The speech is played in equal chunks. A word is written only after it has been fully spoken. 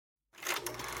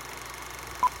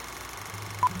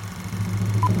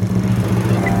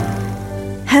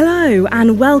Hello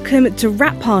and welcome to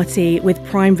Wrap Party with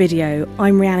Prime Video.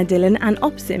 I'm Rihanna Dillon and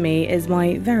opposite me is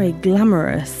my very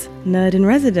glamorous nerd in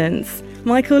residence,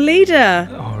 Michael Leader.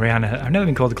 Oh, Rihanna, I've never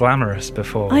been called glamorous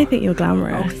before. I think you're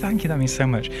glamorous. Oh, thank you. That means so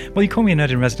much. Well, you call me a nerd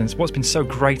in residence. What's been so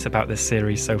great about this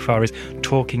series so far is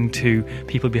talking to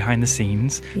people behind the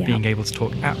scenes, being able to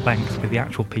talk at length with the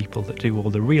actual people that do all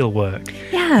the real work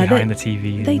behind the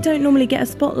TV. They don't normally get a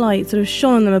spotlight sort of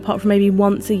shone on them apart from maybe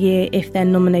once a year if they're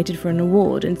nominated for an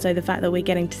award. And so the fact that we're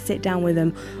getting to sit down with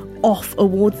them off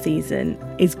award season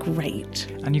is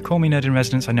great. And you call me nerd in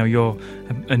residence. I know you're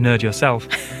a nerd yourself.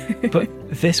 But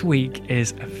this week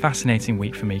is a fascinating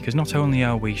week for me because not only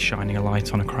are we shining a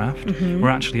light on a craft, we're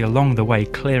actually along the way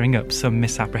clearing up some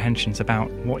misapprehensions about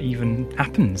what even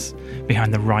happens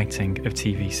behind the writing of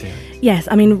TV series. Yes,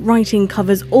 I mean, writing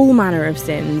covers all manner of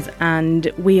sins,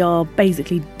 and we are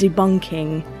basically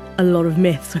debunking a lot of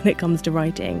myths when it comes to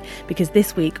writing, because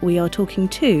this week we are talking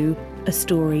to a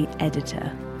story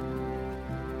editor.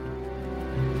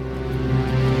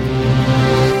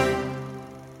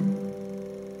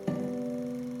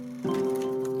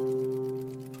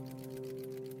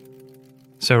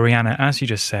 So, Rihanna, as you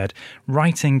just said,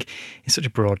 writing is such a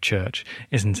broad church,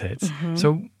 isn't it?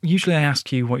 So, usually I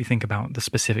ask you what you think about the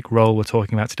specific role we're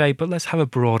talking about today, but let's have a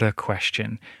broader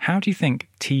question. How do you think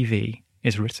TV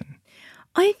is written?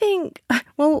 I think,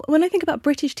 well, when I think about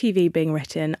British TV being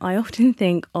written, I often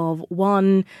think of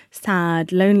one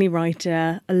sad, lonely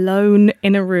writer alone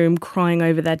in a room crying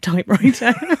over their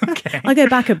typewriter. Okay. I'll go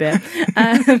back a bit.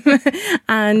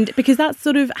 And because that's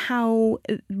sort of how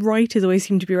writers always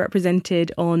seem to be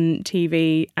represented on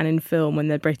TV and in film when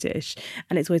they're British.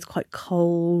 And it's always quite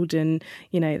cold and,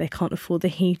 you know, they can't afford the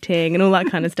heating and all that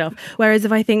kind of stuff. Whereas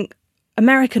if I think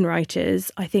American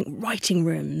writers, I think writing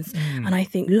rooms, and I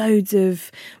think loads of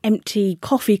empty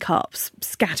coffee cups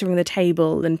scattering the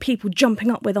table and people jumping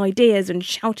up with ideas and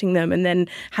shouting them and then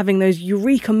having those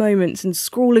eureka moments and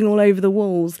scrawling all over the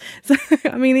walls. So,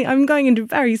 I mean, I'm going into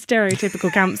very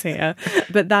stereotypical camps here,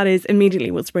 but that is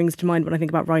immediately what springs to mind when I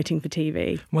think about writing for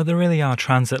TV. Well, there really are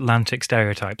transatlantic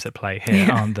stereotypes at play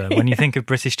here, aren't there? When you think of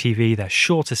British TV, they're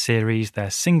shorter series, they're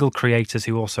single creators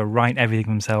who also write everything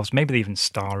themselves, maybe they even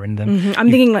star in them.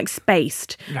 I'm thinking like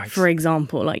Spaced, for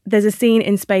example. Like there's a scene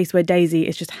in Spaced where Daisy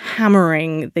is just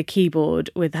hammering the keyboard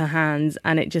with her hands,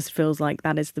 and it just feels like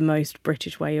that is the most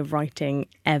British way of writing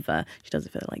ever. She does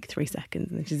it for like 3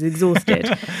 seconds and she's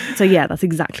exhausted. So yeah, that's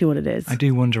exactly what it is. I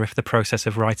do wonder if the process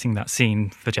of writing that scene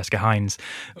for Jessica Hines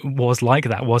was like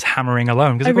that, was hammering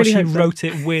alone. Because of course she wrote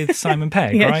it with Simon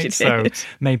Pegg, Yeah, right? she So did.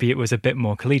 maybe it was a bit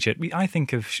more collegiate. I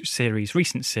think of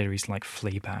recent series like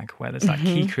Fleabag, where there's that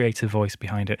key creative voice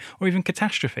behind it, or even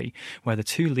Catastrophe, where the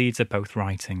two leads are both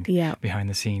writing behind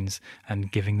the scenes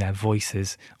and giving their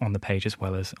voices on the page as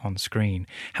well as on screen.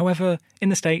 However, in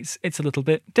the States, it's a little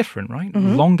bit different, right?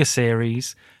 Longer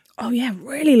series. Oh yeah,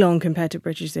 really long compared to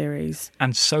British series.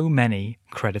 And so many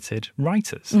credited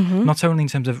writers, not only in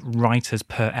terms of writers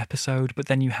per episode, but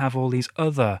then you have all these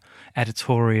other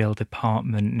editorial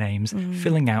department names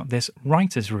filling out this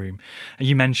writer's room.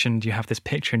 You mentioned you have this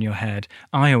picture in your head.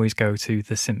 I always go to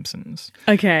The Simpsons.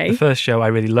 Okay. The first show I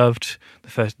really loved,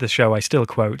 the show I still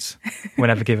quote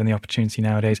whenever given the opportunity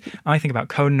nowadays. I think about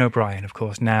Conan O'Brien, of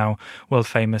course, now world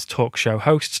famous talk show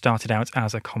host, started out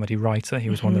as a comedy writer. He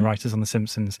was one of the writers on The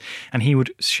Simpsons, and he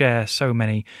would share so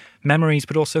many memories,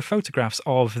 but also photographs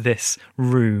of this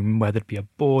room where there'd be a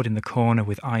board in the corner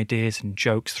with ideas and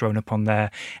jokes thrown up on their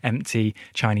empty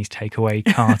Chinese takeaway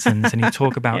cartons. And he'd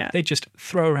talk about, they'd just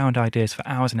throw around ideas for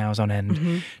hours and hours on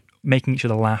end, making each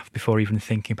other laugh before even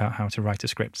thinking about how to write a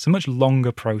script. It's a much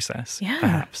longer process,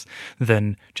 perhaps,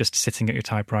 than just sitting at your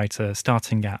typewriter,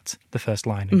 starting at the first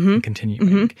line and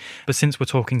continuing. But since we're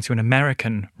talking to an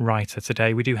American writer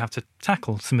today, we do have to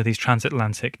tackle some of these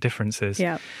transatlantic differences.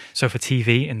 So for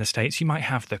TV in the States, you might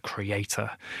have the creator,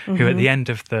 who at the end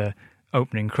of the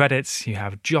opening credits, you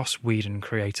have Joss Whedon,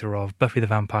 creator of Buffy the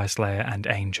Vampire Slayer and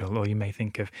Angel, or you may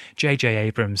think of J.J.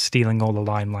 Abrams stealing all the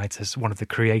limelight as one of the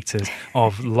creators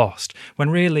of Lost, when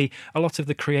really a lot of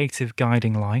the creative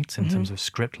guiding light in terms of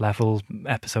script level,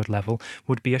 episode level,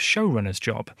 would be a showrunner's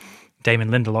job. Damon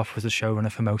Lindelof was the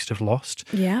showrunner for most of Lost.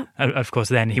 Of course,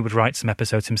 then he would write some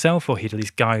episodes himself, or he'd at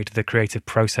least guide the creative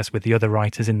process with the other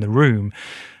writers in the room.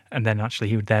 And then actually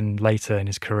he would then later in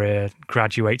his career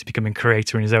graduate to becoming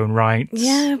creator in his own right.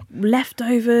 Yeah,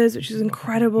 Leftovers, which is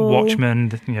incredible. Watchmen,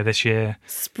 this year.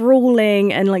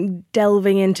 Sprawling and like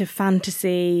delving into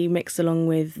fantasy mixed along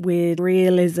with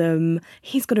realism.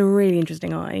 He's got a really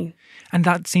interesting eye. And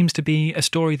that seems to be a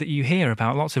story that you hear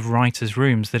about lots of writers'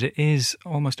 rooms, that it is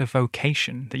almost a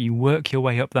vocation, that you work your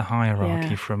way up the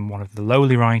hierarchy from one of the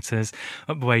lowly writers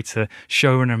up the way to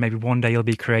showrunner. Maybe one day you'll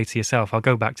be creator yourself. I'll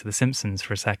go back to The Simpsons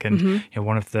for a second. You know,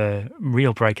 one of the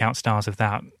real breakout stars of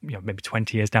that, you know, maybe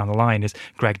 20 years down the line, is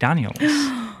Greg Daniels.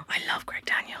 I love Greg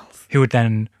Daniels. Who would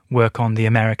then work on the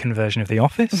American version of The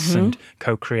Office and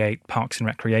co-create Parks and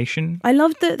Recreation. I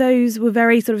loved that those were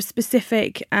very sort of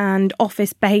specific and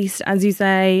office-based, as you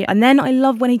say. And then I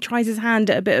love when he tries his hand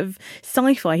at a bit of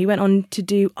sci-fi. He went on to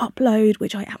do Upload,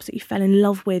 which I absolutely fell in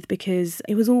love with because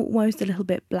it was almost a little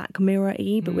bit Black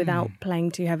Mirror-y, but without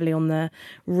playing too heavily on the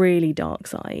really dark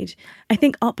side. I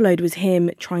think Upload was him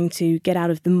trying to get out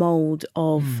of the mould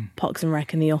of Parks and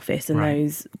Rec and The Office and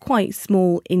those quite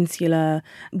small, insular,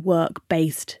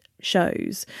 work-based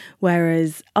shows,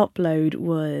 whereas Upload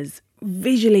was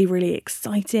visually really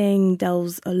exciting,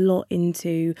 delves a lot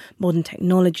into modern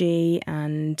technology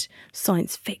and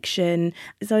science fiction.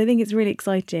 So I think it's really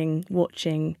exciting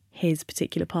watching his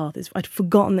particular path. I'd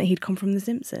forgotten that he'd come from The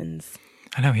Simpsons.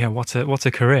 I know, yeah, what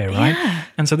a career, right? Yeah.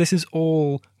 And so this is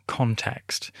all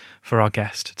context for our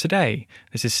guest today.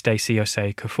 This is Stacey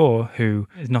Osei Kuffour, who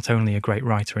is not only a great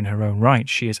writer in her own right,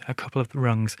 she is a couple of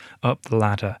rungs up the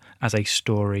ladder as a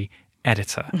story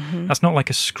editor. That's not like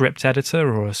a script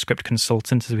editor or a script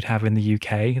consultant as we'd have in the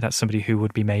UK. That's somebody who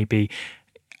would be maybe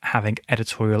having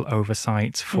editorial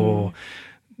oversight for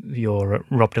your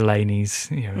Rob Delaney's,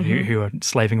 you know, who are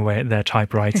slaving away at their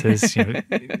typewriters, you know,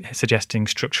 suggesting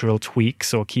structural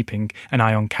tweaks or keeping an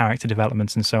eye on character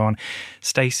developments and so on.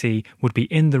 Stacey would be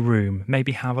in the room,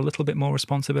 maybe have a little bit more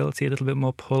responsibility, a little bit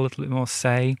more pull, a little bit more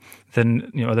say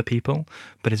than, you know, other people,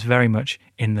 but is very much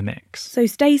in the mix. So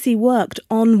Stacey worked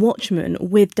on Watchmen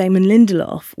with Damon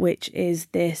Lindelof, which is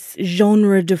this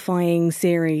genre-defying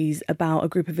series about a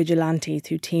group of vigilantes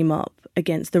who team up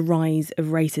against the rise of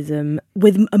racism,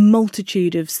 with a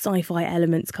multitude of sci-fi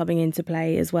elements coming into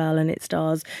play as well. And it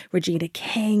stars Regina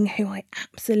King, who I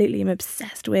absolutely am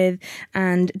obsessed with,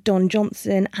 and Don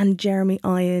Johnson and Jeremy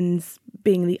Irons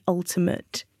being the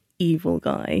ultimate evil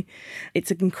guy. It's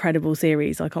an incredible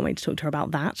series. I can't wait to talk to her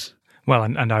about that. Well,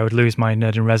 and I would lose my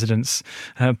Nerd in Residence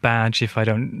badge if I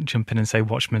don't jump in and say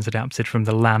Watchmen's adapted from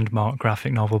the landmark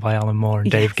graphic novel by Alan Moore and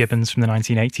Dave Gibbons from the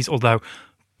 1980s, although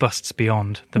busts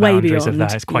beyond the boundaries of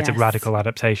that. It's quite a radical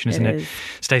adaptation, isn't it?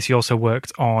 Stacey also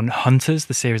worked on Hunters,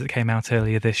 the series that came out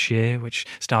earlier this year, which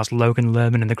stars Logan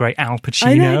Lerman and the great Al Pacino.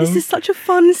 I know, this is such a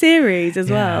fun series as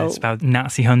well. It's about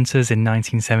Nazi hunters in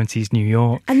 1970s New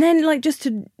York. And then, like, just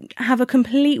to have a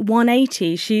complete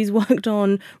 180, she's worked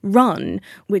on Run,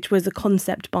 which was a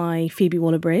concept by Phoebe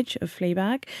Waller-Bridge of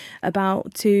Fleabag,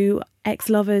 about two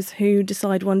ex-lovers who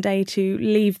decide one day to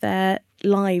leave their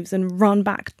lives and run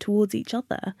back towards each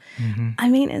other. I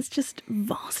mean, it's just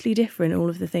vastly different,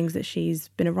 all of the things that she's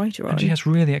been a writer on. And she has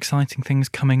really exciting things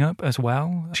coming up as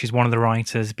well. She's one of the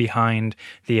writers behind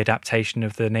the adaptation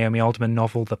of the Naomi Alderman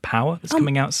novel The Power that's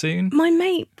coming out soon. My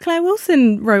mate Claire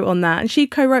Wilson wrote on that, and she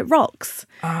co-wrote Rocks.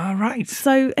 Ah, right.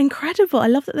 So incredible. I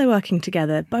love that they're working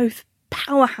together, both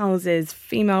powerhouses,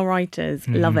 female writers.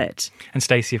 Love it. And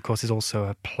Stacey, of course, is also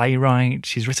a playwright.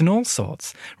 She's written all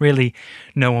sorts. Really,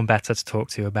 no one better to talk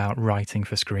to about writing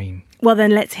for screen. Well,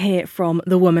 then let's hear from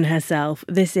the woman herself.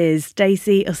 This is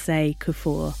Stacey Osei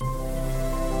Kuffour.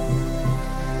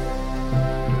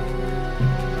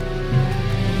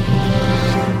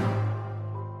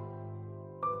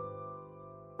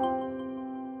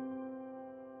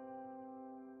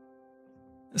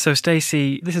 So,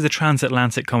 Stacey, this is a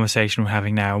transatlantic conversation we're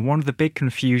having now. One of the big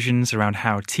confusions around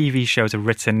how TV shows are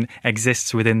written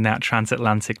exists within that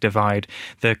transatlantic divide.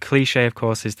 The cliche, of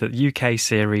course, is that UK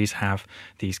series have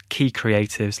these key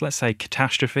creatives, let's say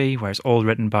Catastrophe, where it's all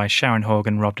written by Sharon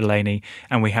Horgan, Rob Delaney,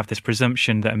 and we have this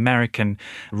presumption that American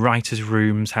writers'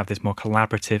 rooms have this more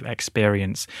collaborative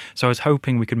experience. So I was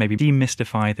hoping we could maybe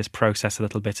demystify this process a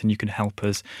little bit and you can help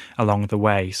us along the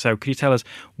way. So could you tell us,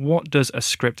 what does a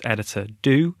script editor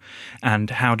do? And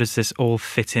how does this all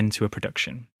fit into a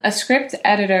production? A script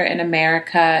editor in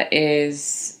America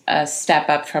is a step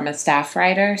up from a staff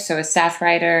writer. So a staff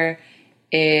writer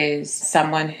is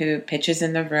someone who pitches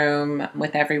in the room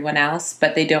with everyone else,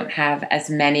 but they don't have as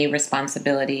many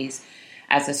responsibilities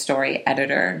as a story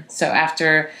editor. So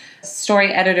after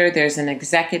story editor, there's an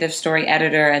executive story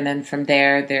editor, and then from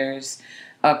there's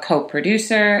a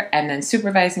co-producer, and then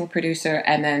supervising producer,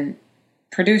 and then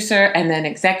producer, and then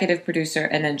executive producer,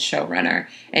 and then showrunner.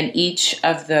 And each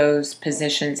of those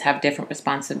positions have different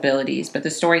responsibilities. But the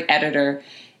story editor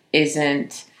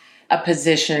isn't a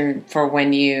position for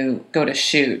when you go to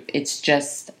shoot. It's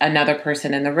just another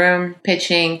person in the room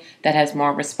pitching that has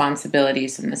more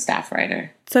responsibilities than the staff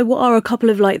writer. So what are a couple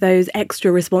of like those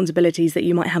extra responsibilities that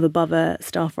you might have above a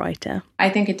staff writer? I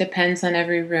think it depends on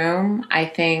every room. I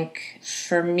think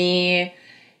for me,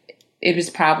 it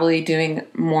was probably doing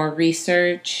more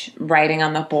research, writing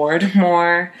on the board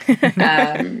more,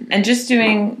 and just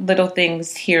doing little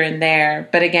things here and there.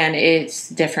 But again, it's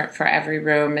different for every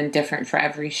room and different for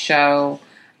every show.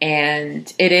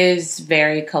 And it is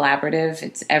very collaborative.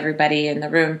 It's everybody in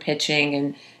the room pitching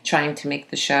and trying to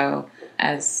make the show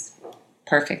as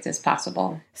perfect as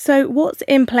possible. So what's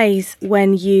in place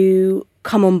when you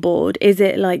come on board? Is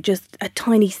it like just a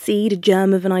tiny seed, a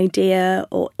germ of an idea,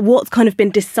 or what's kind of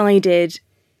been decided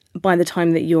by the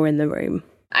time that you're in the room?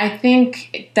 I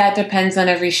think that depends on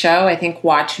every show. I think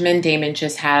Watchmen, Damon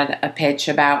just had a pitch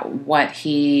about what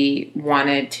he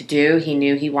wanted to do. He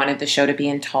knew he wanted the show to be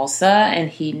in Tulsa, and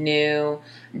he knew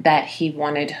that he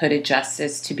wanted Hooded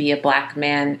Justice to be a black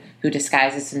man who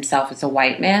disguises himself as a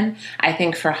white man. I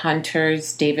think for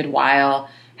Hunters, David Weil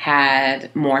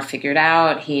had more figured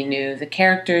out. He knew the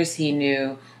characters. He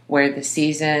knew where the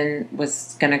season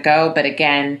was going to go. But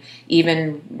again,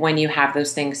 even when you have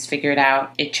those things figured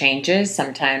out, it changes.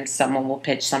 Sometimes someone will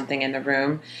pitch something in the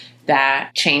room that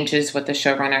changes what the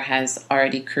showrunner has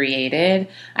already created.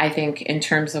 I think in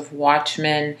terms of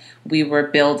Watchmen, we were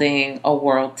building a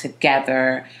world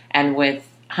together. And with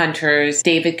Hunters,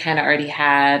 David kind of already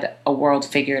had a world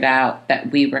figured out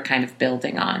that we were kind of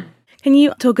building on. Can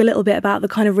you talk a little bit about the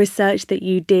kind of research that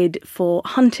you did for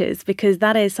Hunters? Because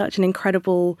that is such an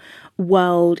incredible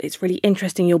world. It's really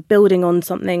interesting. You're building on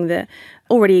something that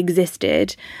already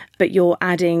existed, but you're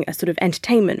adding a sort of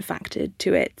entertainment factor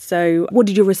to it. So what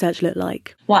did your research look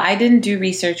like? Well, I didn't do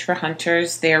research for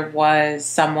Hunters. There was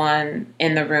someone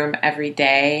in the room every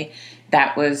day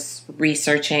that was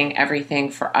researching everything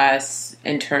for us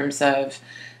in terms of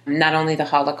not only the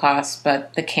Holocaust,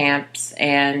 but the camps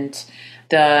and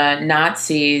the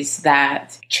Nazis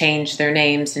that changed their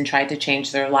names and tried to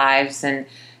change their lives and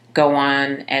go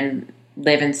on and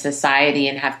live in society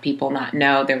and have people not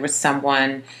know. There was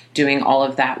someone doing all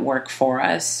of that work for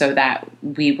us so that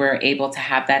we were able to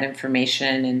have that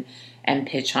information and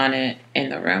pitch on it in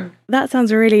the room. That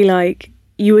sounds really like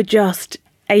you were just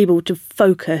able to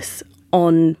focus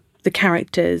on the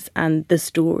characters and the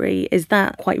story. Is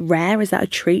that quite rare? Is that a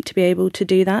treat to be able to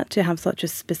do that, to have such a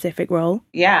specific role?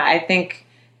 Yeah, I think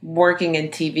working in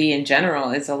TV in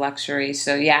general is a luxury.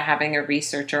 So yeah, having a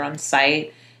researcher on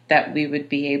site that we would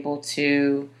be able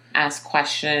to ask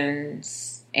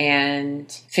questions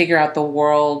and figure out the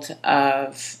world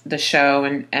of the show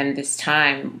and this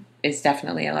time is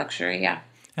definitely a luxury, yeah.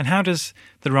 And how does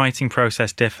the writing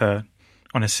process differ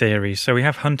on a series? So we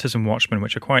have Hunters and Watchmen,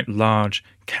 which are quite large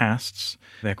casts.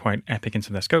 They're quite epic in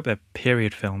some of their scope. They're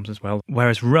period films as well.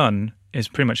 Whereas Run is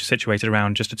pretty much situated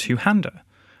around just a two-hander.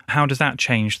 How does that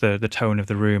change the tone of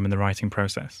the room and the writing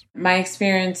process? My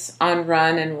experience on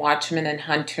Run and Watchmen and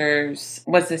Hunters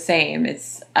was the same.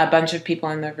 It's a bunch of people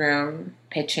in the room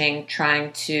pitching,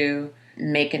 trying to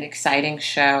make an exciting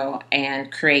show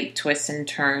and create twists and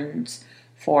turns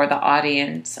for the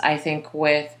audience. I think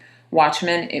with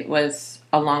Watchmen, it was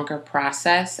a longer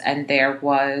process and there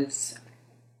was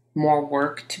more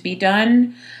work to be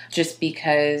done just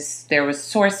because there was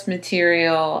source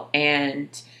material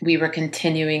and we were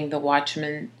continuing the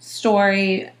Watchmen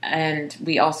story and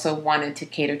we also wanted to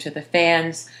cater to the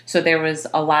fans. So there was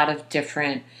a lot of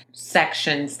different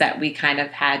sections that we kind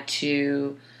of had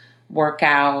to work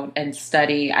out and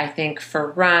study. I think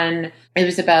for Run, it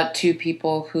was about two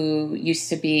people who used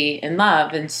to be in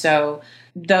love. And so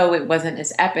though it wasn't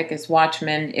as epic as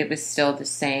Watchmen, it was still the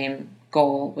same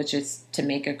goal, which is to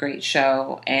make a great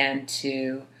show and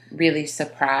to really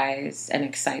surprise and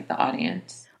excite the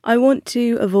audience. I want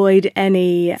to avoid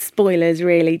any spoilers,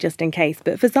 really, just in case.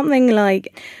 But for something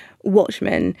like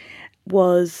Watchmen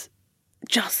was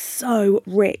just so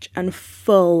rich and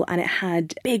full and it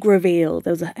had big reveal.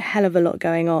 There was a hell of a lot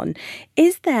going on.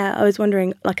 Is there, I was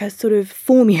wondering, like a sort of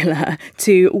formula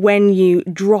to when you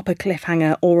drop a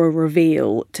cliffhanger or a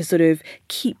reveal to sort of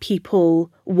keep people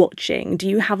watching? Do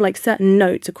you have like certain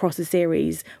notes across a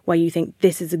series where you think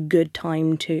this is a good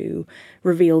time to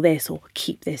reveal this or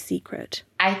keep this secret?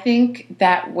 I think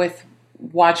that with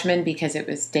Watchmen, because it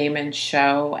was Damon's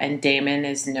show and Damon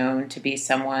is known to be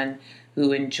someone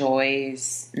who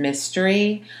enjoys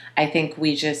mystery, I think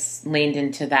we just leaned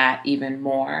into that even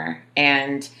more.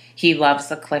 And he loves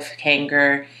the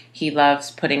cliffhanger. He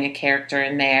loves putting a character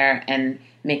in there and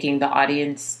making the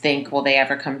audience think, will they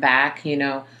ever come back? You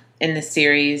know, in the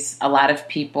series, a lot of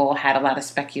people had a lot of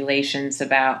speculations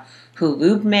about who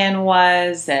Lube Man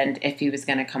was and if he was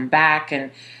going to come back.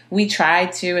 And we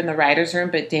tried to in the writer's room,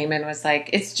 but Damon was like,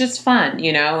 it's just fun,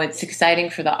 you know, it's exciting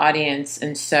for the audience.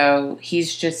 And so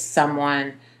he's just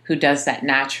someone who does that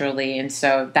naturally. And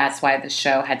so that's why the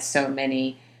show had so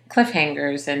many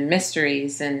cliffhangers and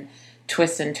mysteries and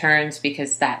twists and turns,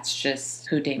 because that's just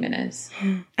who Damon is.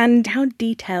 And how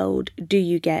detailed do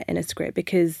you get in a script?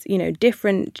 Because, you know,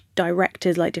 different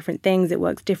directors like different things. It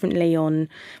works differently on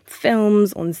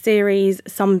films, on series.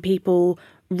 Some people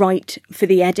write for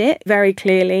the edit very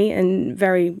clearly and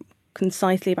very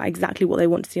concisely about exactly what they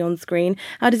want to see on screen.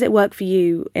 How does it work for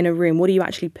you in a room? What are you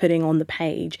actually putting on the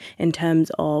page in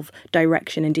terms of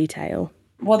direction and detail?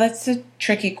 Well, that's a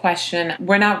tricky question.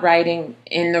 We're not writing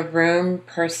in the room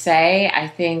per se. I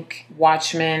think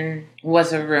Watchmen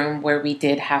was a room where we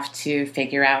did have to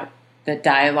figure out the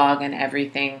dialogue and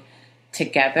everything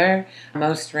together.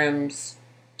 Most rooms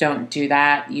don't do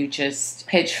that. You just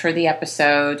pitch for the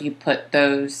episode, you put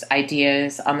those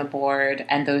ideas on the board,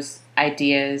 and those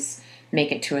ideas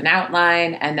make it to an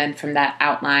outline, and then from that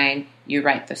outline, you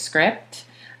write the script.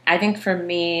 I think for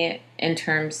me, in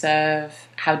terms of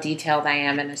how detailed I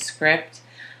am in a script,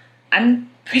 I'm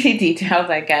pretty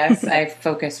detailed, I guess. I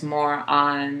focus more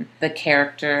on the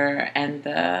character and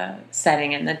the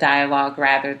setting and the dialogue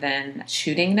rather than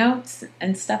shooting notes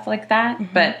and stuff like that.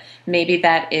 Mm-hmm. But maybe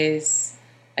that is,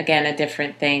 again, a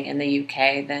different thing in the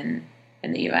UK than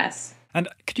in the US. And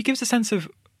could you give us a sense of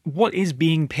what is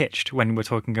being pitched when we're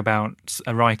talking about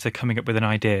a writer coming up with an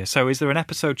idea? So is there an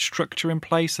episode structure in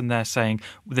place and they're saying,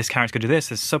 well, this character's going to do this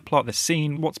subplot, this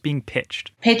scene? What's being pitched?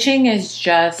 Pitching is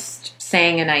just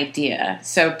saying an idea.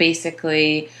 So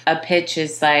basically, a pitch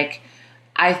is like,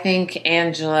 I think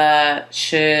Angela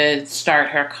should start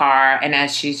her car, and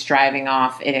as she's driving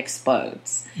off, it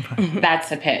explodes.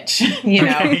 That's a pitch, you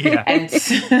know? Okay, yeah. And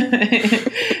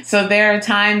so there are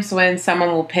times when someone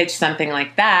will pitch something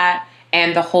like that,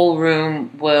 and the whole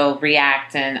room will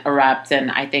react and erupt.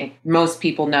 And I think most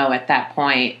people know at that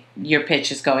point your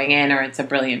pitch is going in or it's a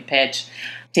brilliant pitch.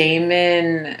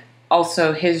 Damon,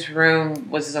 also his room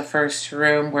was the first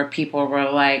room where people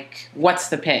were like, what's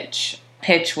the pitch?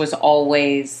 Pitch was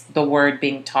always the word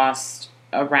being tossed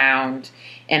around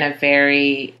in a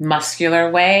very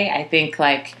muscular way. I think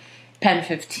like Pen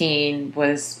 15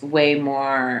 was way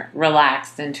more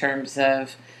relaxed in terms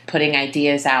of putting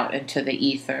ideas out into the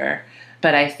ether.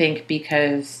 But I think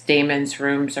because Damon's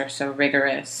rooms are so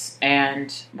rigorous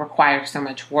and require so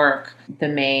much work, the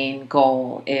main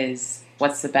goal is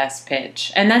what's the best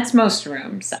pitch. And that's most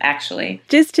rooms, actually.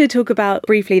 Just to talk about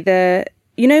briefly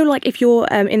you know, like if you're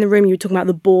in the room, you were talking about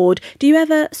the board. Do you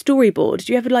ever storyboard?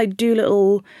 Do you ever like do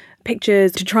little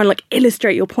pictures to try and like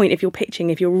illustrate your point if you're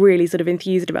pitching, if you're really sort of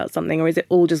enthused about something, or is it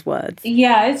all just words?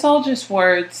 Yeah, it's all just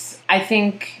words. I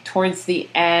think towards the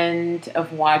end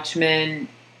of Watchmen,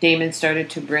 Damon started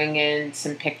to bring in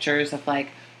some pictures of like,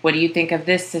 what do you think of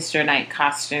this Sister Night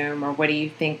costume? Or what do you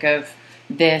think of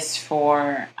this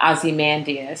for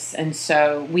Ozymandias? And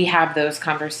so we have those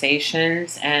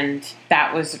conversations, and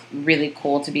that was really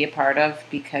cool to be a part of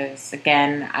because,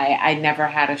 again, I never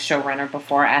had a showrunner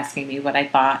before asking me what I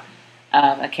thought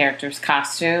of a character's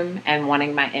costume and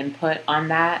wanting my input on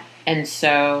that. And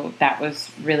so that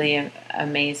was really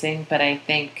amazing. But I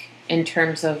think in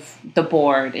terms of the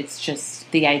board, it's just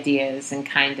the ideas and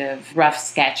kind of rough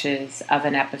sketches of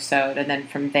an episode. And then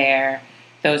from there,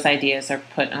 those ideas are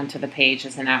put onto the page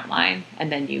as an outline,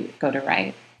 and then you go to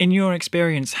write. In your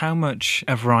experience, how much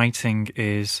of writing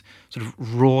is sort of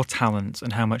raw talent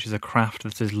and how much is a craft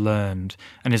that is learned?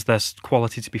 And is there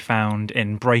quality to be found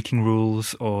in breaking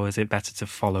rules, or is it better to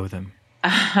follow them?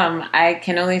 I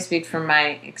can only speak from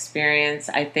my experience.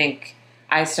 I think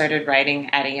I started writing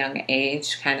at a young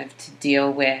age, kind of to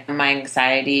deal with my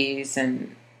anxieties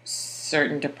and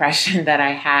certain depression that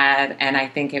I had. And I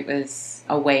think it was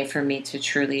a way for me to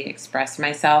truly express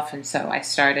myself. And so I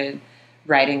started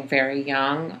writing very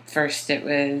young. First, it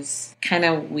was kind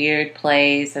of weird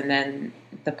plays, and then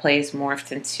the plays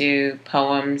morphed into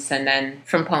poems. And then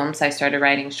from poems, I started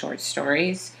writing short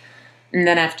stories. And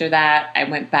then after that, I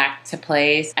went back to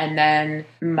plays. And then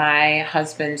my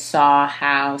husband saw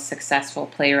how successful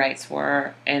playwrights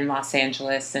were in Los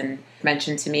Angeles and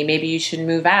mentioned to me, maybe you should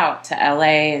move out to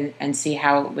LA and see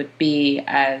how it would be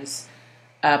as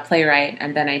a playwright.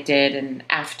 And then I did. And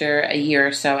after a year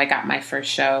or so, I got my first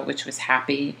show, which was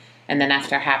Happy. And then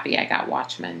after Happy, I got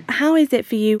Watchmen. How is it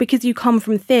for you? Because you come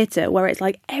from theatre, where it's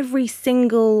like every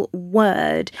single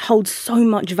word holds so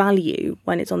much value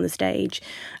when it's on the stage.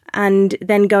 And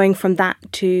then going from that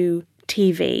to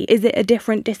TV? Is it a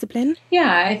different discipline?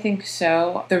 Yeah, I think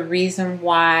so. The reason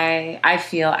why I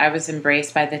feel I was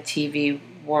embraced by the TV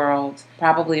world,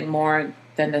 probably more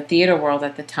than the theater world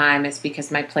at the time, is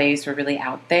because my plays were really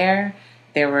out there.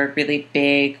 There were really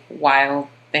big, wild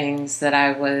things that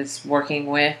I was working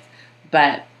with.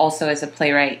 But also as a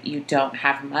playwright, you don't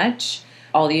have much.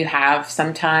 All you have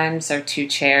sometimes are 2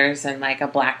 chairs and like a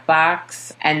black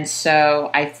box. And so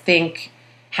I think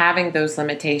having those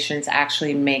limitations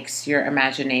actually makes your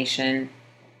imagination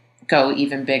go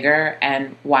even bigger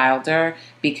and wilder,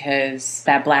 because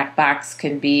that black box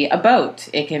can be a boat,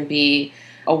 it can be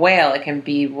a whale, it can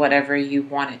be whatever you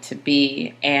want it to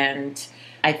be. And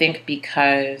I think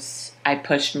because I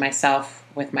pushed myself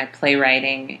with my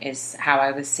playwriting is how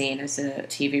I was seen as a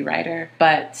TV writer.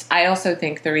 But I also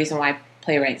think the reason why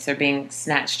playwrights are being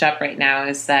snatched up right now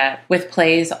is that with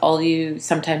plays, all you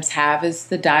sometimes have is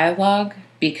the dialogue,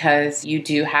 because you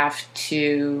do have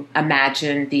to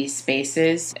imagine these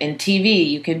spaces. In TV,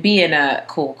 you can be in a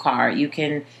cool car, you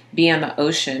can be on the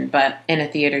ocean, but in a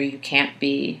theater, you can't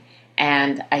be.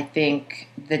 And I think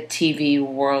the TV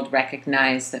world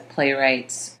recognized that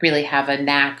playwrights really have a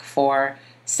knack for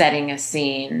setting a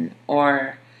scene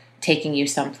or taking you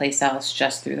someplace else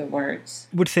just through the words.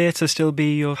 Would theatre still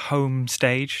be your home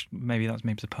stage? Maybe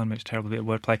the pun makes a terrible bit of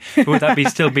wordplay. But would that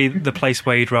still be the place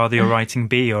where you'd rather your writing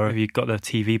be, or have you got the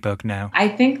TV bug now? I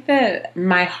think that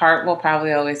my heart will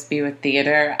probably always be with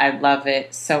theatre. I love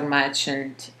it so much.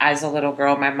 And as a little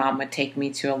girl, my mom would take me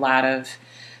to a lot of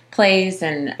plays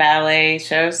and ballet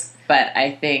shows. But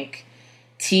I think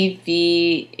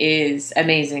TV is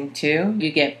amazing too.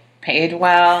 You get paid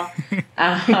well.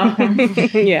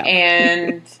 Yeah.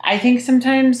 And I think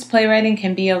sometimes playwriting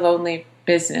can be a lonely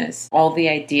business. All the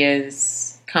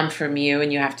ideas come from you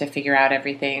and you have to figure out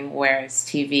everything, whereas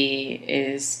TV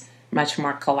is much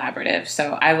more collaborative.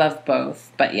 So I love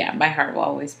both. But yeah, my heart will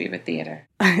always be with theatre.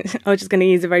 I was just going to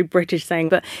use a very British saying,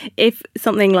 but if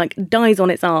something like dies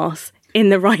on its arse in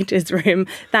the writer's room,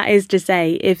 that is to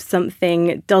say, if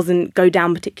something doesn't go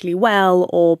down particularly well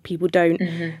or people don't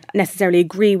necessarily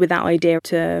agree with that idea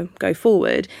to go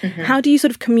forward, how do you sort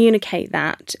of communicate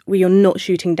that where you're not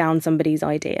shooting down somebody's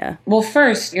idea? Well,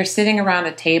 first, you're sitting around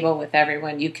a table with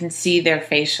everyone. You can see their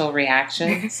facial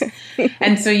reactions.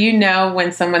 And so you know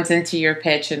when someone's into your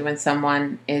pitch and when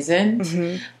someone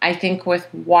isn't. I think with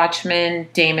Watchmen,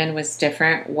 Damon was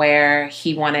different, where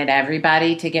he wanted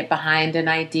everybody to get behind an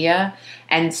idea.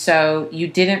 And so you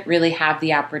didn't really have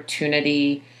the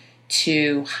opportunity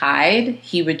to hide.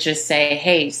 He would just say,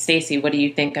 hey, Stacey, what do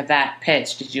you think of that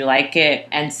pitch? Did you like it?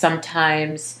 And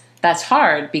sometimes that's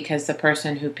hard because the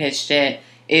person who pitched it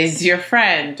is your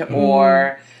friend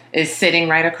or is sitting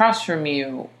right across from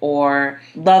you, or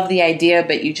love the idea,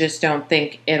 but you just don't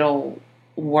think it'll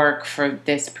work for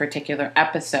this particular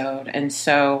episode. And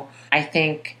so I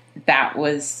think that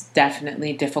was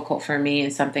definitely difficult for me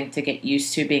and something to get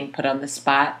used to, being put on the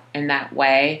spot in that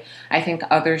way. I think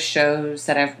other shows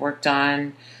that I've worked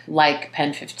on, like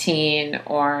Pen 15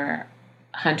 or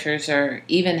Hunters or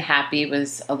even Happy,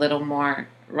 was a little more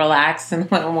relaxed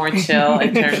and a little more chill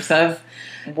in terms of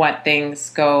what things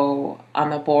go on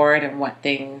the board and what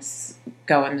things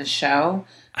go in the show.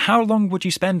 How long would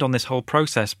you spend on this whole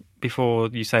process before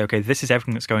you say, okay, this is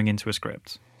everything that's going into a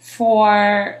script?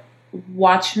 For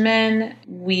Watchmen,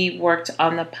 we worked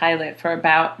on the pilot for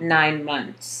about 9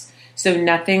 months. So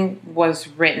nothing was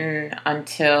written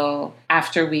until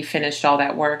after we finished all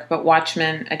that work. But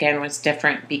Watchmen, again, was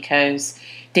different because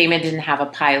Damon didn't have a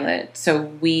pilot. So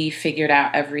we figured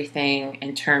out everything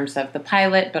in terms of the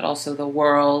pilot, but also the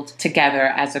world together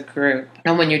as a group.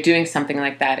 And when you're doing something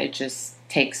like that, it just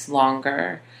takes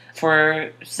longer.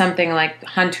 For something like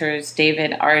Hunters,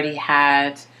 David already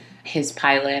had his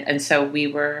pilot, and so we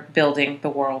were building the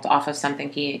world off of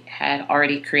something he had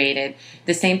already created.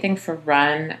 The same thing for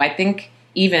Run. I think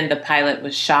even the pilot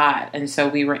was shot, and so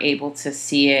we were able to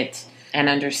see it and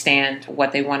understand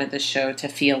what they wanted the show to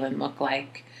feel and look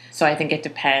like. So I think it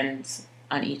depends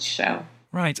on each show.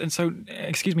 Right, and so,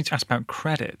 excuse me to ask about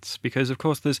credits, because of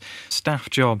course there's staff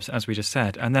jobs, as we just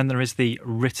said, and then there is the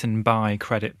written by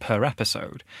credit per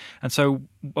episode. And so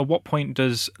at what point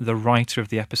does the writer of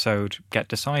the episode get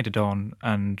decided on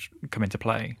and come into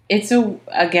play? It's,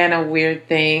 again, a weird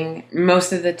thing.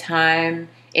 Most of the time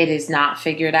it is not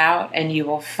figured out, and you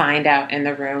will find out in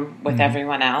the room with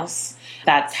everyone else.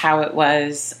 That's how it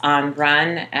was on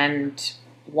Run and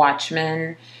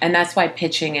Watchmen, and that's why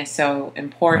pitching is so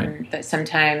important. Right. That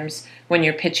sometimes when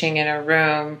you're pitching in a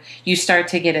room, you start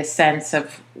to get a sense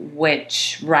of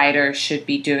which writer should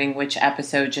be doing which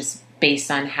episode just based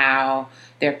on how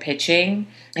they're pitching.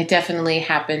 It definitely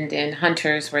happened in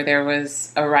Hunters, where there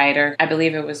was a writer, I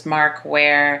believe it was Mark,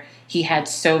 where he had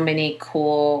so many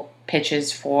cool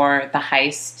pitches for the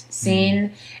heist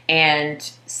scene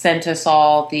and sent us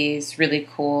all these really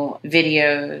cool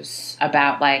videos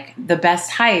about like the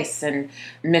best heists and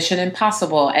Mission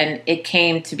Impossible. And it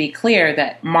came to be clear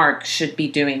that Mark should be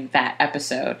doing that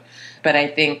episode. But I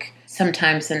think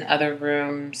sometimes in other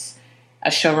rooms, a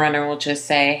showrunner will just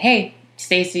say, hey,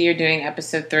 Stacey, you're doing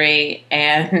episode 3,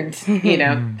 and, you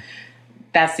know,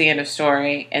 that's the end of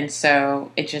story. And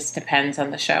so it just depends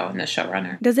on the show and the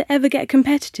showrunner. Does it ever get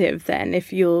competitive then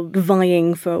if you're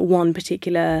vying for one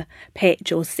particular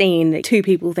pitch or scene that two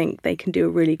people think they can do a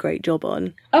really great job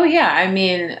on? Oh, yeah. I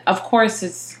mean, of course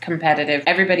it's competitive.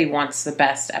 Everybody wants the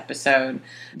best episode.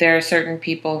 There are certain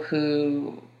people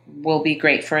who will be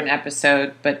great for an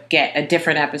episode but get a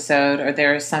different episode, or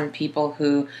there are some people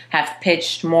who have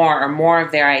pitched more, or more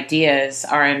of their ideas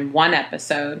are in one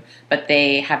episode but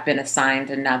they have been assigned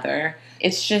another.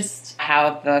 It's just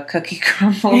how the cookie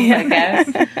crumbles, I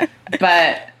guess.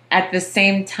 But at the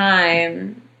same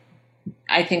time,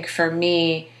 I think for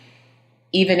me,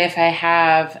 even if I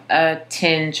have a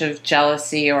tinge of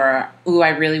jealousy or, ooh, I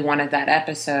really wanted that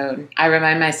episode, I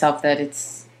remind myself that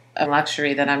it's a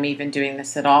luxury that I'm even doing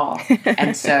this at all.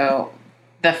 And so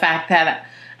the fact that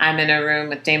I'm in a room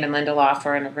with Damon Lindelof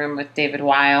or in a room with David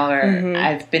Weil, or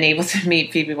I've been able to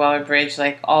meet Phoebe Waller-Bridge,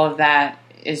 like all of that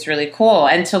is really cool.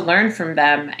 And to learn from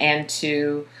them and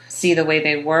to see the way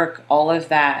they work, all of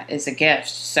that is a gift.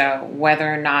 So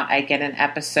whether or not I get an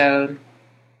episode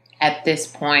at this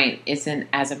point isn't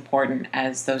as important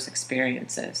as those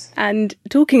experiences. And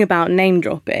talking about name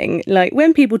dropping, like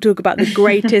when people talk about the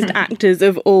greatest actors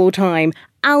of all time,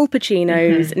 Al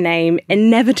Pacino's name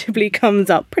inevitably comes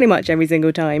up pretty much every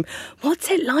single time. What's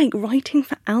it like writing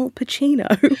for Al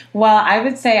Pacino? Well, I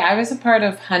would say I was a part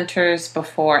of Hunters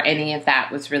before any of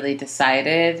that was really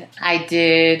decided. I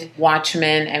did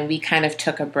Watchmen and we kind of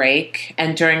took a break.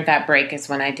 And during that break is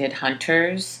when I did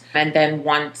Hunters. And then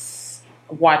once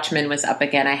Watchmen was up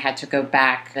again, I had to go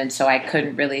back. And so I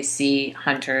couldn't really see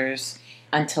Hunters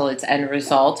until its end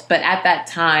result. But at that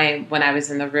time, when I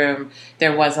was in the room,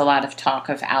 there was a lot of talk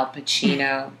of Al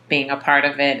Pacino being a part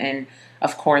of it. And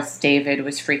of course, David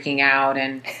was freaking out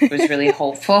and was really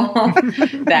hopeful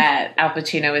that Al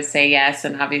Pacino would say yes.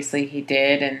 And obviously he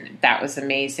did. And that was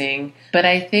amazing. But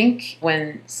I think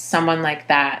when someone like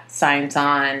that signs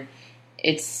on,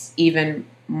 it's even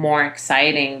more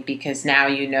exciting because now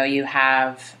you know you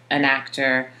have an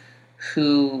actor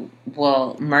who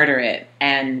will murder it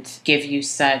and give you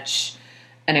such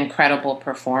an incredible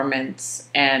performance.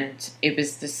 And it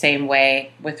was the same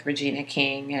way with Regina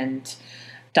King and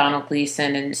Donald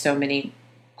Gleason and so many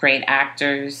great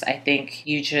actors. I think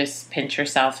you just pinch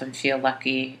yourself and feel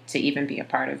lucky to even be a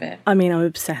part of it. I mean, I'm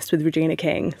obsessed with Regina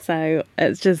King, so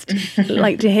it's just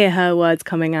like to hear her words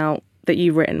coming out that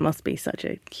you've written must be such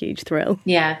a huge thrill.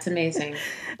 Yeah, it's amazing.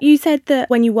 You said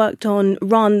that when you worked on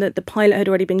Run that the pilot had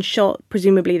already been shot,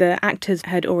 presumably the actors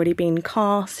had already been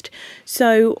cast.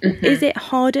 So is it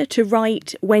harder to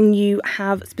write when you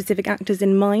have specific actors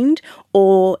in mind,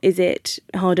 or is it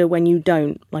harder when you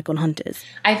don't, like on Hunters?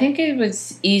 I think it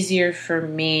was easier for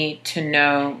me to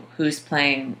know who's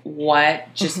playing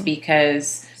what, just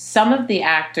because some of the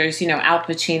actors, you know, Al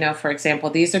Pacino, for example,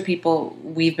 these are people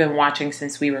we've been watching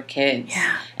since we were kids.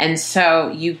 Yeah. And so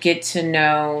you get to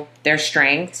know their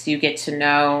strengths. You get to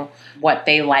know what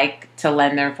they like to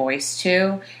lend their voice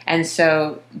to. And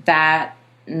so that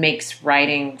makes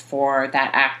writing for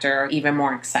that actor even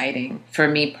more exciting for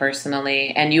me personally.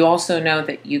 And you also know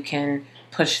that you can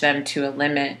push them to a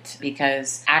limit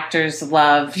because actors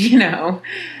love, you know,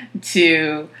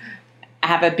 to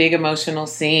have a big emotional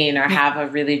scene or have a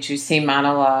really juicy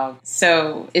monologue.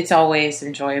 So it's always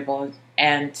enjoyable.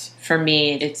 And for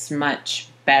me, it's much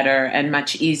better and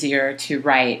much easier to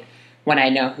write when I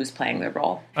know who's playing the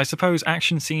role. I suppose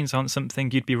action scenes aren't something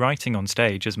you'd be writing on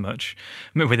stage as much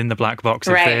within the black box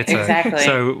of right, theatre. Exactly.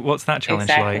 So what's that challenge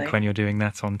like when you're doing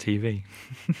that on TV?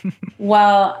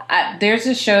 Well, there's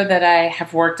a show that I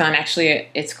have worked on. Actually,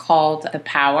 it's called The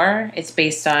Power. It's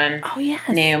based on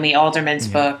Naomi Alderman's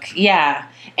book. Yeah.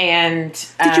 And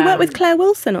did you work with Claire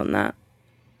Wilson on that?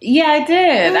 Yeah, I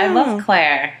did. I love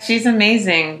Claire. She's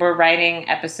amazing. We're writing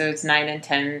episodes 9 and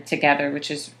 10 together, which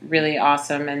is really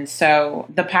awesome. And so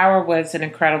The Power was an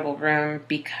incredible room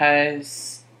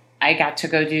because I got to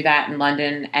go do that in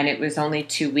London, and it was only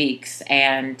 2 weeks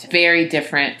and very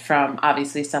different from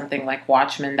obviously something like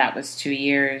Watchmen that was 2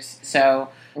 years. So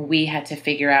we had to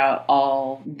figure out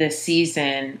all the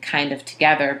season kind of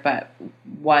together, but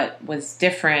what was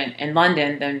different in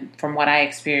London than from what I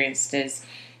experienced is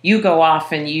you go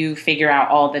off and you figure out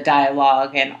all the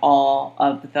dialogue and all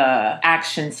of the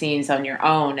action scenes on your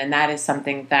own. And that is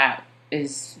something that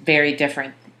is very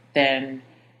different than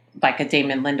like a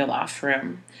Damon Lindelof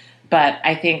room. But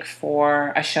I think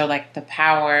for a show like The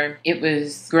Power, it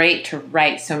was great to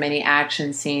write so many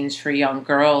action scenes for young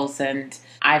girls. And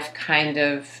I've kind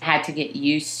of had to get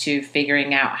used to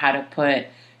figuring out how to put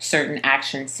certain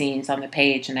action scenes on the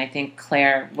page. And I think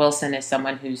Claire Wilson is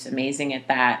someone who's amazing at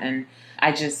that. And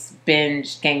I just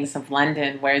binged Gangs of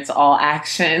London, where it's all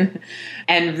action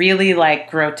and really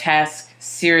like grotesque,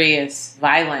 serious,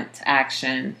 violent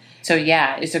action. So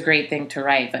yeah, it's a great thing to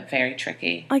write, but very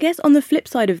tricky. I guess on the flip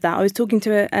side of that, I was talking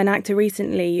to an actor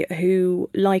recently who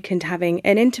likened having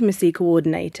an intimacy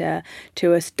coordinator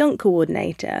to a stunt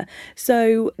coordinator.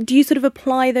 So do you sort of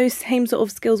apply those same sort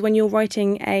of skills when you're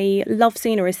writing a love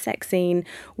scene or a sex scene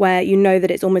where you know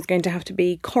that it's almost going to have to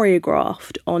be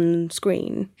choreographed on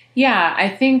screen? Yeah, I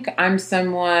think I'm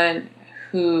someone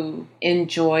who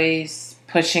enjoys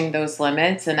pushing those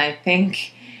limits. And I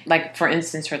think, like, for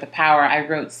instance, for The Power, I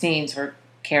wrote scenes where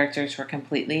characters were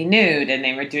completely nude and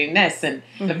they were doing this. And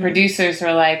the producers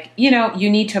were like, you know, you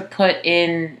need to put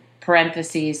in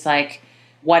parentheses, like,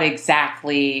 what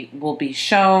exactly will be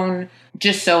shown,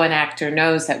 just so an actor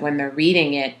knows that when they're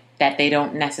reading it, that they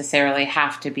don't necessarily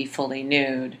have to be fully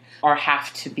nude or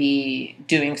have to be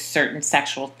doing certain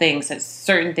sexual things, that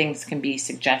certain things can be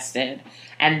suggested.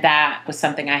 And that was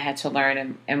something I had to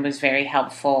learn and was very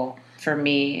helpful for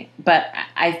me. But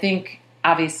I think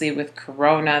obviously with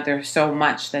Corona, there's so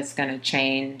much that's going to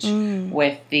change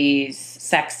with these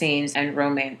sex scenes and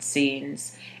romance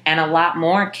scenes. And a lot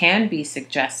more can be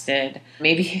suggested.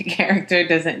 Maybe a character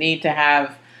doesn't need to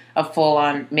have a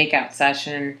full-on makeout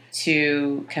session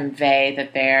to convey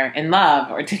that they're in love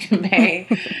or to convey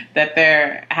that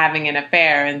they're having an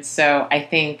affair. And so I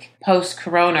think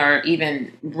post-Corona, or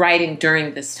even writing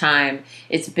during this time,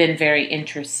 it's been very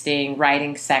interesting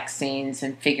writing sex scenes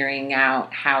and figuring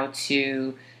out how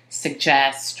to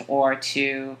suggest or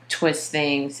to twist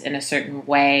things in a certain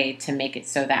way to make it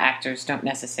so the actors don't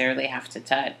necessarily have to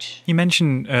touch. You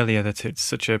mentioned earlier that it's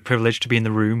such a privilege to be in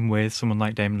the room with someone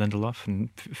like Damon Lindelof and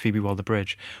Phoebe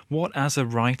Waller-Bridge. What, as a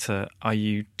writer, are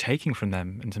you taking from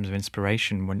them in terms of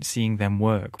inspiration when seeing them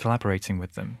work, collaborating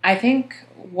with them? I think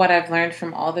what I've learned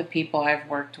from all the people I've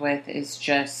worked with is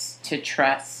just to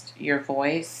trust your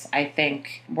voice. I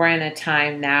think we're in a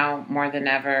time now more than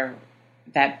ever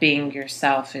that being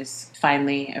yourself is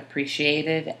finally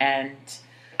appreciated. And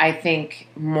I think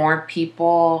more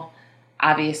people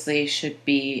obviously should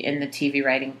be in the TV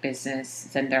writing business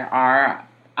than there are.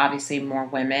 Obviously more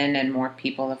women and more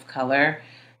people of color.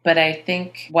 But I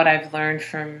think what I've learned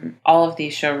from all of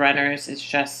these showrunners is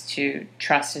just to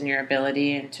trust in your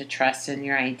ability and to trust in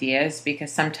your ideas,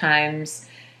 because sometimes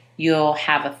you'll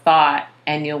have a thought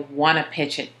and you'll want to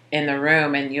pitch it in the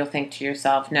room and you'll think to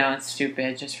yourself, no, it's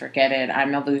stupid, just forget it,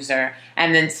 I'm a loser.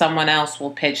 And then someone else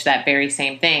will pitch that very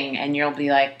same thing and you'll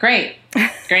be like, great.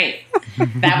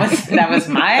 That was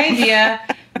my idea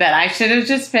that I should have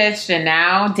just pitched, and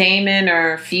now Damon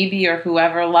or Phoebe or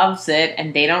whoever loves it,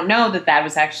 and they don't know that that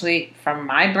was actually from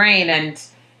my brain, and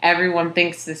everyone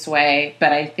thinks this way.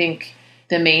 But I think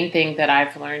the main thing that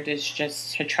I've learned is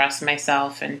just to trust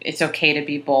myself, and it's okay to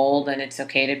be bold, and it's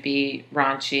okay to be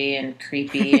raunchy and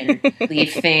creepy and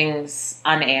leave things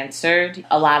unanswered.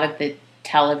 A lot of the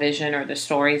television or the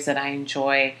stories that I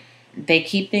enjoy, they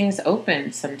keep things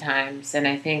open sometimes, and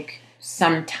I think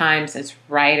sometimes as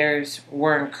writers,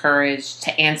 we're encouraged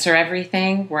to answer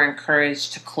everything. We're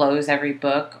encouraged to close every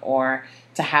book or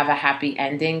to have a happy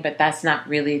ending, but that's not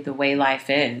really the way life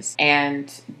is.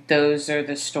 And those are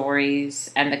the stories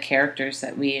and the characters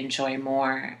that we enjoy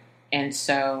more. And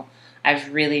so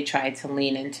I've really tried to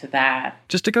lean into that.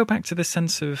 Just to go back to the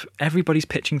sense of everybody's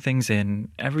pitching things in,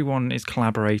 everyone is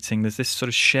collaborating, there's this sort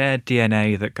of shared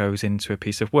DNA that goes into a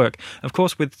piece of work. Of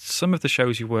course, with some of the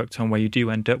shows you worked on where you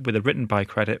do end up with a written by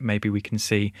credit, maybe we can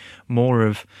see more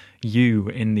of you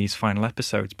in these final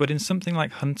episodes. But in something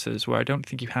like Hunters, where I don't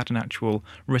think you had an actual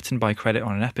written by credit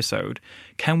on an episode,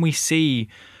 can we see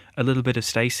a little bit of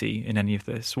Stacey in any of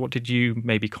this? What did you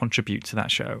maybe contribute to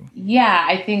that show? Yeah,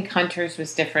 I think Hunters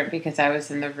was different because I was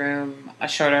in the room a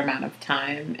shorter amount of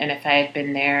time. And if I had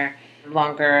been there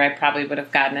longer, I probably would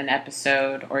have gotten an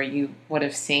episode, or you would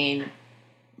have seen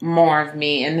more of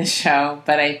me in the show.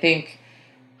 But I think,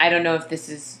 I don't know if this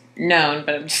is known,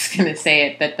 but I'm just going to say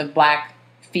it, that the black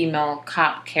female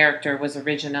cop character was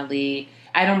originally,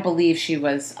 I don't believe she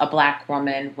was a black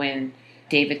woman when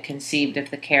David conceived of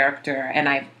the character, and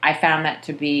I found that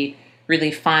to be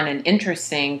really fun and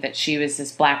interesting that she was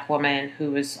this Black woman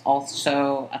who was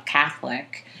also a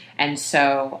Catholic. And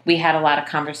so we had a lot of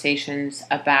conversations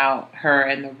about her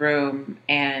in the room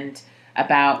and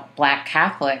about Black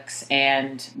Catholics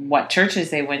and what churches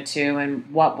they went to and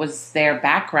what was their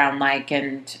background like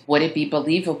and would it be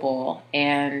believable.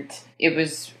 And it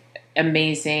was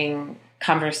amazing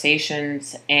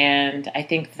conversations, and I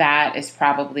think that is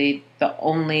probably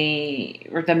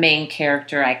the main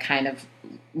character I kind of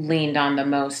leaned on the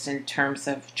most in terms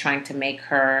of trying to make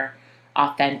her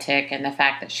authentic, and the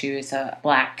fact that she was a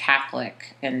Black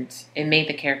Catholic, and it made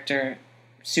the character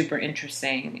super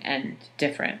interesting and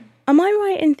different. Am I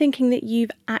right in thinking that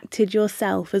you've acted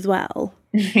yourself as well?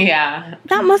 Yeah.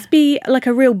 That must be like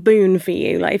a real boon for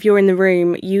you. Like if you're in the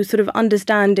room, you sort of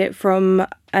understand it from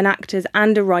an actor's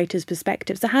and a writer's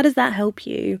perspective. So how does that help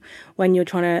you when you're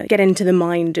trying to get into the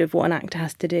mind of what an actor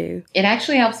has to do? It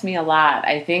actually helps me a lot.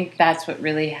 I think that's what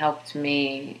really helped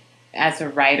me as a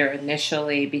writer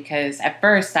initially, because at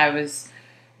first I was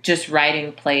just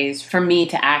writing plays for me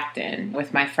to act in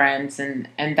with my friends, and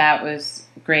that was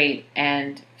great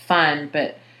and fun,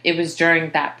 but it was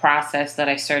during that process that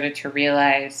I started to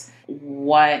realize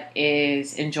what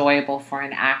is enjoyable for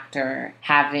an actor,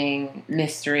 having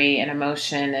mystery and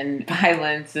emotion and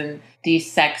violence and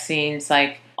these sex scenes,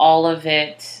 like all of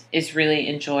it is really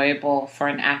enjoyable for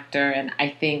an actor. And I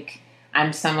think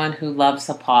I'm someone who loves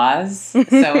a pause.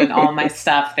 So in all my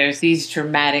stuff, there's these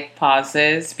dramatic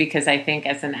pauses because I think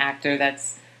as an actor,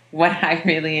 that's what I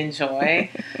really enjoy.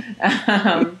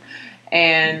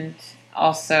 And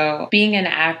also, being an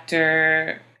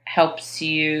actor helps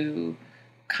you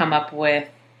come up with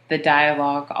the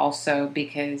dialogue also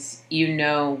because you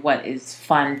know what is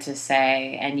fun to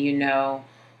say and you know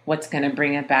what's going to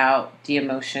bring about the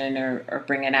emotion or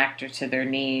bring an actor to their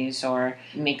knees or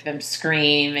make them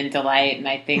scream in delight. And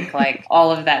I think like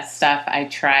all of that stuff I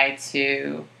try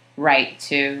to write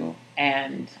to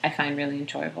and I find really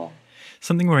enjoyable.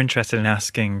 Something we're interested in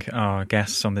asking our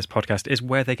guests on this podcast is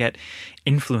where they get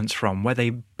influence from, where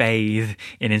they bathe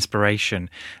in inspiration.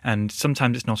 And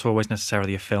sometimes it's not always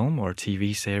necessarily a film or a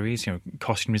TV series. You know,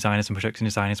 costume designers and production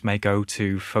designers may go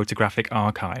to photographic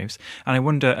archives. And I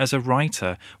wonder, as a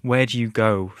writer, where do you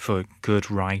go for good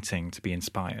writing to be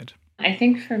inspired? I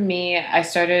think for me, I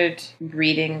started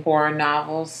reading horror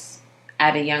novels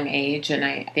at a young age, and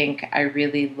I think I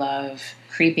really love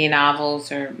creepy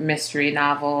novels or mystery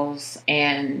novels,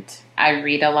 and I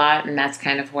read a lot, and that's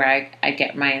kind of where I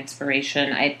get my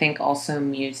inspiration. I think also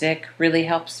music really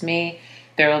helps me.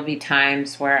 There will be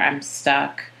times where I'm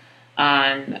stuck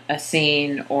on a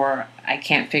scene or I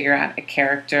can't figure out a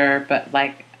character, but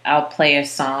like I'll play a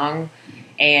song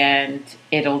and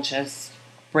it'll just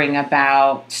bring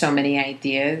about so many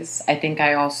ideas. I think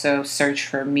I also search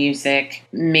for music.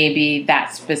 Maybe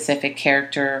that specific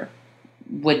character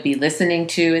would be listening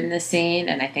to in the scene,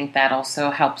 and I think that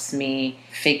also helps me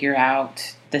figure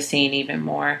out the scene even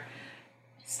more.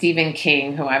 Stephen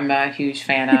King, who I'm a huge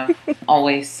fan of,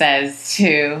 always says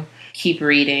to keep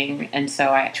reading, and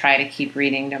so I try to keep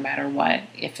reading no matter what,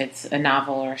 if it's a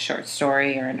novel or a short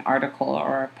story or an article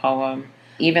or a poem,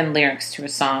 even lyrics to a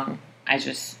song. I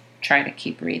just try to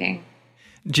keep reading.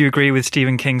 Do you agree with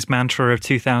Stephen King's mantra of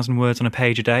 2,000 words on a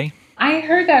page a day? I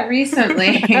heard that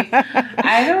recently.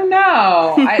 I don't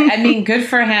know. I mean, good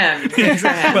for him. Good for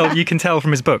him. Well, you can tell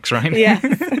from his books, right? Yeah.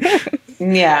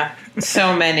 Yeah,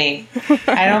 so many.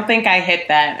 I don't think I hit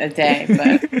that a day,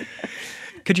 but...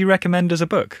 Could you recommend us a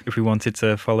book if we wanted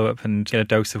to follow up and get a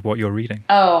dose of what you're reading?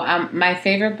 My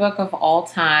favorite book of all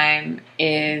time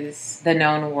is The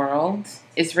Known World.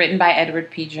 It's written by Edward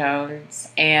P.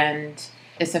 Jones, and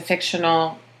it's a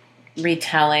fictional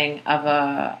retelling of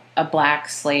a Black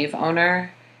slave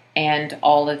owner and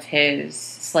all of his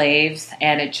slaves,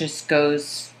 and it just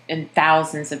goes in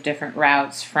thousands of different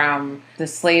routes, from the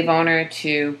slave owner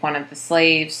to one of the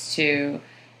slaves to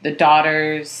the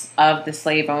daughters of the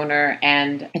slave owner,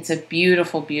 and it's a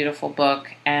beautiful, beautiful book,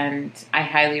 and I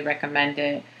highly recommend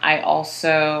it.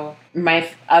 My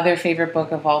other favorite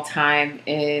book of all time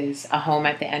is A Home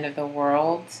at the End of the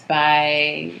World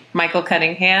by Michael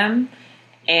Cunningham,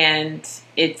 and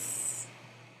it's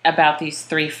about these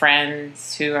three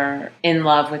friends who are in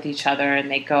love with each other, and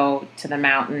they go to the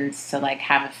mountains to like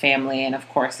have a family, and of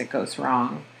course it goes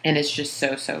wrong, and it's just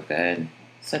so, so good.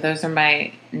 So those are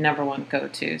my number one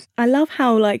go-tos. I love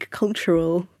how like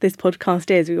cultural this podcast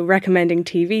is. We were recommending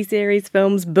TV series,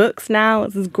 films, books now.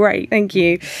 This is great. Thank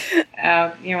you.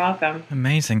 You're welcome.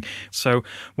 Amazing. So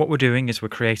what we're doing is we're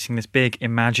creating this big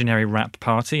imaginary wrap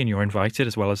party, and you're invited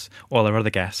as well as all our other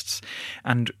guests.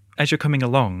 And as you're coming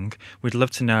along, we'd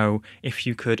love to know if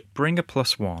you could bring a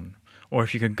 +1 or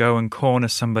if you could go and corner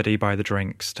somebody by the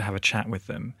drinks to have a chat with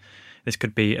them, this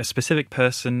could be a specific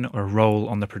person or a role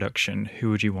on the production,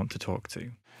 who would you want to talk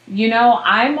to? You know,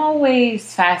 I'm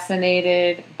always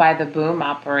fascinated by the boom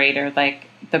operator, like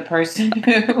the person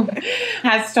who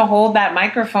has to hold that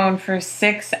microphone for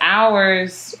 6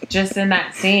 hours just in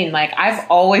that scene. Like, I've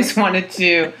always wanted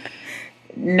to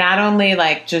not only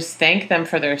like just thank them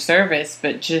for their service,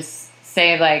 but just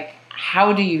say like,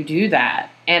 how do you do that?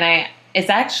 And it's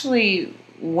actually,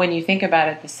 when you think about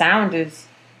it, the sound is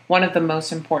one of the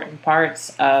most important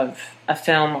parts of a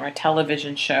film or a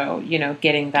television show, you know,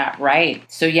 getting that right.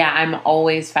 So yeah, I'm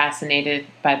always fascinated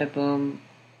by the boom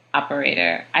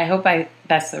operator. I hope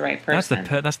that's the right person.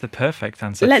 That's the perfect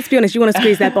answer. Let's be honest, you want to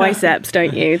squeeze their biceps,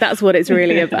 don't you? That's what it's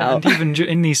really about. And even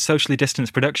in these socially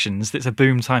distanced productions, it's a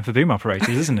boom time for boom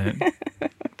operators, isn't it?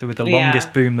 With the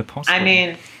longest boom possible. I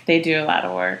mean, they do a lot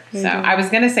of work. So I was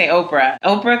going to say Oprah.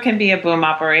 Oprah can be a boom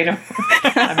operator,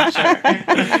 I'm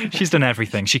sure. She's done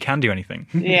everything. She can do anything.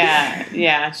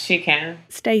 Yeah, she can.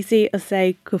 Stacey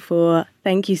Osei-Kuffour,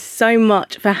 thank you so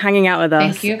much for hanging out with us.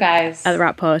 Thank you, guys. At the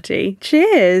wrap party.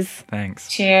 Cheers. Thanks.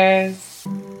 Cheers.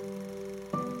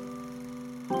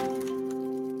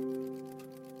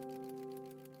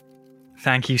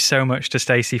 Thank you so much to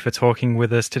Stacey for talking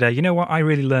with us today. You know what? I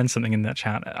really learned something in that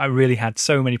chat. I really had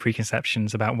so many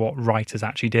preconceptions about what writers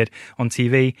actually did on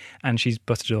TV, and she's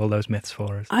busted all those myths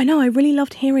for us. I know. I really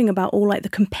loved hearing about all like the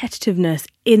competitiveness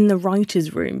in the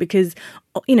writer's room because,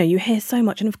 you know, you hear so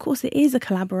much, and of course it is a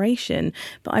collaboration,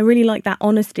 but I really like that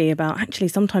honesty about actually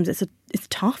sometimes it's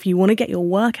tough. You want to get your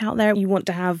work out there. You want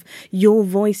to have your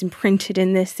voice imprinted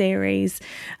in this series.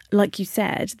 Like you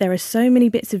said, there are so many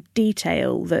bits of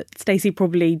detail that Stacey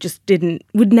probably just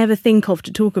would never think of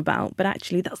to talk about. But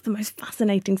actually, that's the most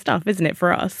fascinating stuff, isn't it,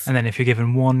 for us? And then if you're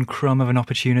given one crumb of an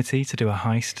opportunity to do a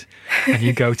heist, then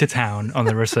you go to town on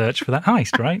the research for that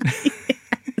heist, right?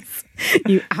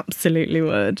 You absolutely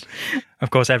would.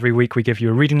 Of course, every week we give you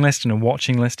a reading list and a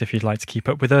watching list if you'd like to keep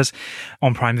up with us.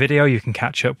 On Prime Video, you can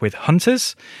catch up with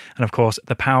Hunters. And of course,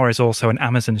 The Power is also an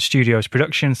Amazon Studios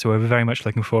production, so we're very much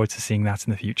looking forward to seeing that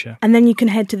in the future. And then you can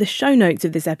head to the show notes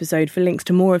of this episode for links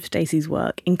to more of Stacey's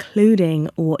work, including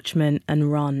Watchmen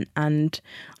and Run. And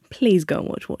please go and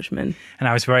watch Watchmen. And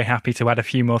I was very happy to add a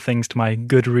few more things to my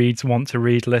Goodreads want to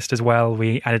read list as well.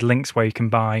 We added links where you can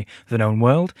buy The Known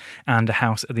World and A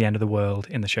House at the End of the World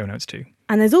in the show notes too.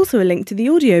 And there's also a link to the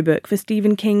audiobook for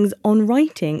Stephen King's On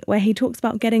Writing, where he talks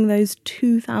about getting those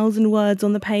 2,000 words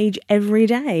on the page every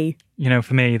day. You know,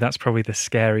 for me, that's probably the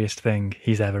scariest thing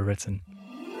he's ever written.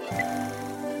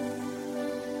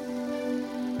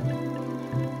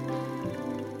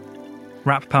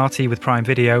 Wrap Party with Prime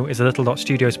Video is a Little Dot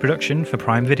Studios production for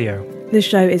Prime Video. The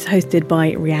show is hosted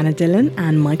by Rhianna Dillon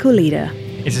and Michael Leader.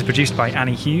 It is produced by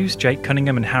Annie Hughes, Jake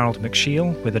Cunningham and Harold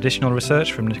McShiel, with additional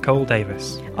research from Nicole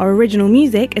Davis. Our original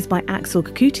music is by Axel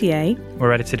Cocoutier.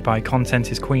 We're edited by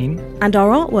Content is Queen. And our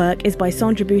artwork is by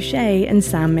Sandra Boucher and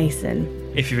Sam Mason.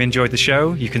 If you've enjoyed the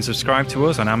show, you can subscribe to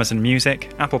us on Amazon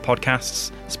Music, Apple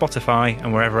Podcasts, Spotify,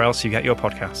 and wherever else you get your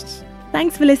podcasts.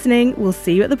 Thanks for listening. We'll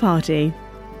see you at the party.